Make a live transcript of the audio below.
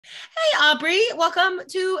Hey, Aubrey, welcome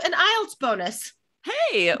to an IELTS bonus.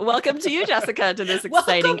 Hey, welcome to you, Jessica, to this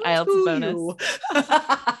exciting Welcome IELTS to bonus. you.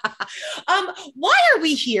 Why are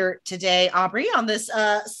we here today, Aubrey, on this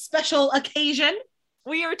special occasion?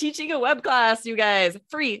 We are teaching a web class, you guys,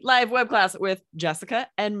 free live web class with Jessica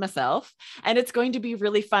and myself. And it's going to be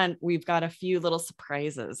really fun. We've got a few little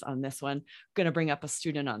surprises on this one. Going to bring up a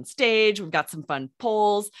student on stage. We've got some fun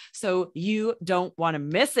polls. So you don't want to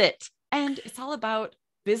miss it. And it's all about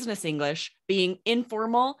business English being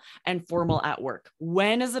informal and formal at work.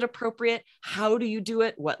 When is it appropriate? How do you do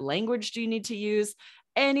it? What language do you need to use?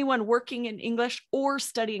 Anyone working in English or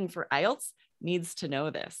studying for IELTS needs to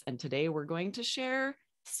know this. And today we're going to share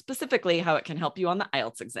specifically how it can help you on the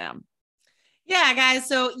IELTS exam. Yeah, guys.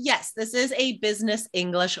 So yes, this is a business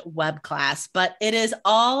English web class, but it is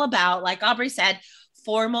all about, like Aubrey said,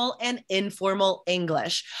 formal and informal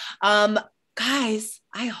English. Guys,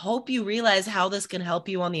 I hope you realize how this can help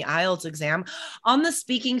you on the IELTS exam. On the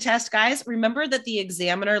speaking test, guys, remember that the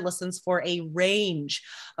examiner listens for a range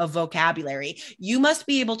of vocabulary. You must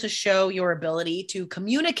be able to show your ability to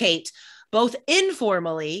communicate both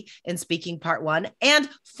informally in speaking part one and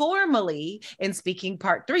formally in speaking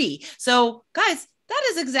part three. So, guys, that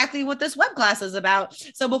is exactly what this web class is about.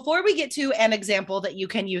 So before we get to an example that you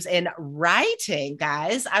can use in writing,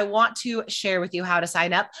 guys, I want to share with you how to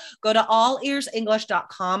sign up. Go to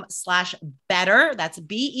allearsenglish.com/better. That's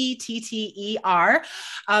BETTER,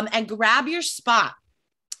 and grab your spot.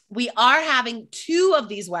 We are having two of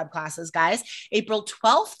these web classes, guys, April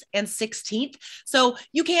 12th and 16th. So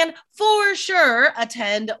you can for sure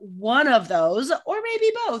attend one of those or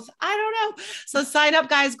maybe both. I don't know. So sign up,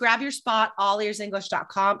 guys, grab your spot,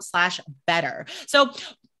 allearsenglish.com/better. So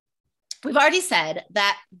we've already said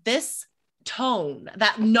that this tone,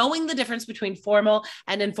 that knowing the difference between formal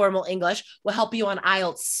and informal English will help you on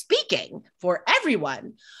IELTS speaking for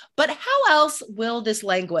everyone. But how else will this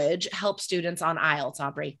language help students on IELTS,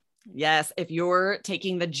 Aubrey? Yes, if you're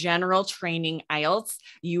taking the general training IELTS,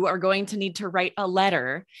 you are going to need to write a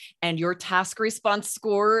letter, and your task response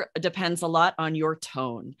score depends a lot on your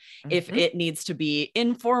tone. Mm-hmm. If it needs to be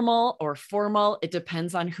informal or formal, it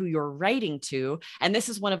depends on who you're writing to. And this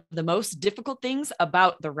is one of the most difficult things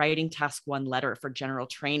about the writing task one letter for general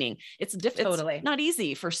training. It's not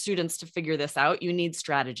easy for students to figure this out. You need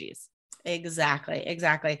strategies. Exactly.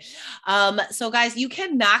 So guys, you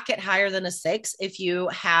cannot get higher than a 6 if you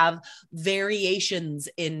have variations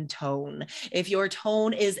in tone, if your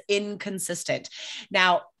tone is inconsistent.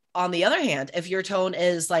 Now, on the other hand, if your tone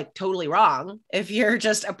is like totally wrong, if you're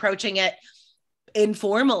just approaching it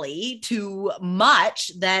informally too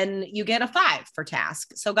much, then you get a 5 for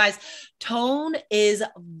task. So guys, tone is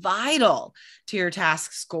vital to your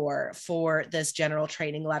task score for this general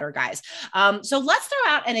training letter, guys. So let's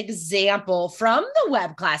throw out an example from the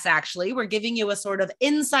web class. Actually, we're giving you a sort of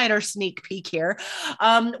insider sneak peek here.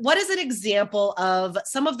 What is an example of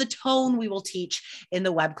some of the tone we will teach in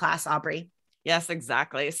the web class, Aubrey? Yes,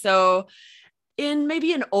 exactly. So in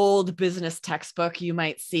maybe an old business textbook, you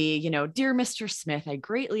might see, dear Mr. Smith, I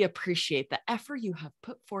greatly appreciate the effort you have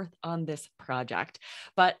put forth on this project.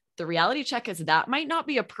 But the reality check is that might not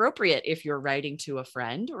be appropriate if you're writing to a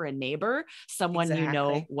friend or a neighbor, someone you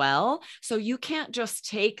know well. So you can't just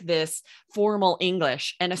take this formal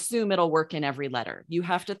English and assume it'll work in every letter. You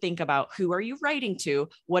have to think about, who are you writing to?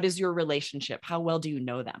 What is your relationship? How well do you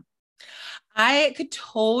know them? I could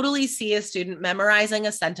totally see a student memorizing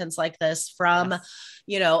a sentence like this from, a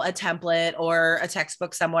template or a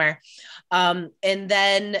textbook somewhere. And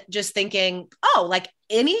then just thinking, like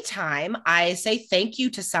anytime I say thank you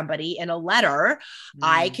to somebody in a letter,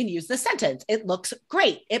 I can use this sentence. It looks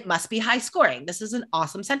great. It must be high scoring. This is an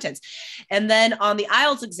awesome sentence. And then on the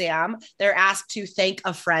IELTS exam, they're asked to thank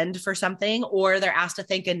a friend for something, or they're asked to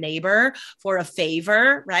thank a neighbor for a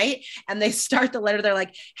favor, right? And they start the letter. They're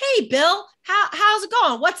like, hey, Bill, how's it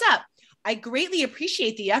going? What's up? I greatly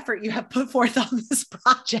appreciate the effort you have put forth on this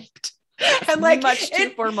project. And like, much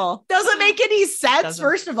too formal. Doesn't make any sense,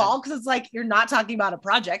 first of all, because it's like you're not talking about a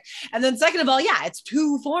project. And then second of all, it's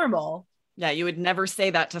too formal. Yeah, you would never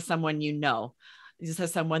say that to someone you know. This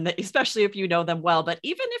is someone that, especially if you know them well, but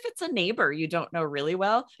even if it's a neighbor you don't know really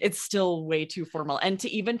well, it's still way too formal. And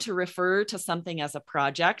to refer to something as a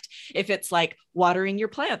project, if it's like watering your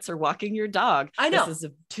plants or walking your dog, I know this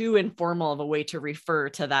is too informal of a way to refer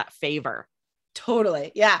to that favor.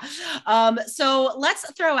 Totally. Yeah. So let's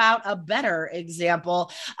throw out a better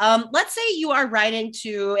example. Let's say you are writing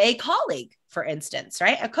to a colleague, for instance,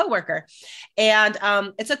 right? A coworker. And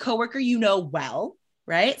it's a coworker you know well.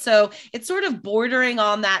 right? So it's sort of bordering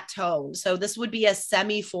on that tone. So this would be a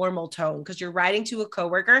semi-formal tone because you're writing to a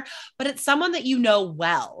coworker, but it's someone that you know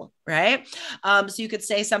well, right? So you could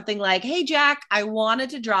say something like, "Hey, Jack, I wanted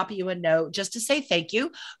to drop you a note just to say thank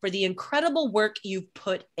you for the incredible work you've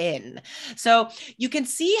put in." So you can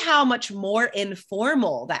see how much more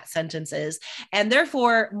informal that sentence is, and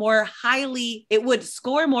therefore it would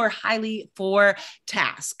score more highly for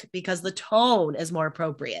task because the tone is more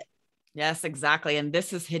appropriate. Yes, exactly. And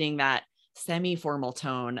this is hitting that semi-formal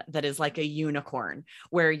tone that is like a unicorn,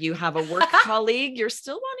 where you have a work colleague, you're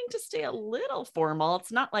still wanting to stay a little formal.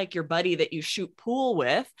 It's not like your buddy that you shoot pool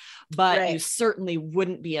with, but you certainly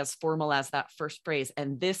wouldn't be as formal as that first phrase.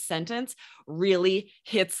 And this sentence really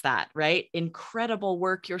hits that, right? Incredible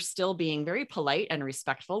work. You're still being very polite and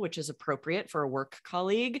respectful, which is appropriate for a work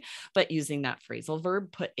colleague, but using that phrasal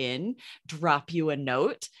verb, put in, drop you a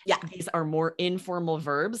note. Yeah. These are more informal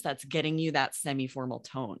verbs that's getting you that semi-formal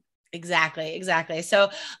tone. Exactly.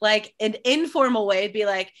 So like an informal way, it'd be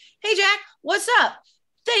like, "Hey, Jack, what's up?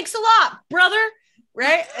 Thanks a lot, brother."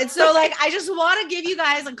 Right. And so like, I just want to give you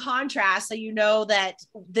guys a contrast so you know that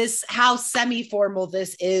how semi-formal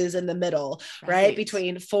this is in the middle, right?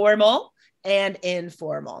 Between formal and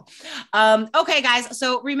informal. Okay, guys.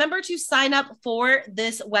 So remember to sign up for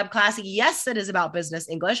this web class. Yes, it is about business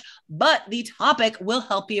English, but the topic will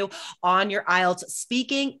help you on your IELTS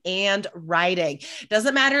speaking and writing.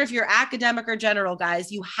 Doesn't matter if you're academic or general,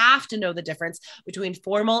 guys, you have to know the difference between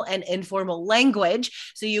formal and informal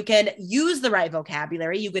language so you can use the right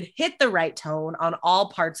vocabulary. You could hit the right tone on all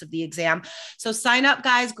parts of the exam. So sign up,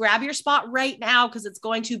 guys. Grab your spot right now because it's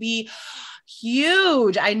going to be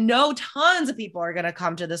huge. I know tons of people are going to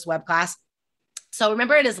come to this web class. So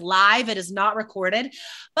remember, it is live. It is not recorded,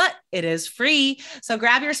 but it is free. So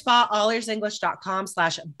grab your spot,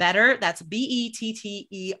 allearsenglish.com/better. That's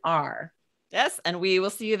BETTER. Yes. And we will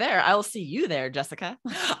see you there. I will see you there, Jessica.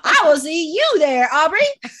 I will see you there, Aubrey.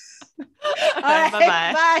 All right,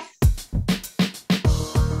 bye-bye. Bye.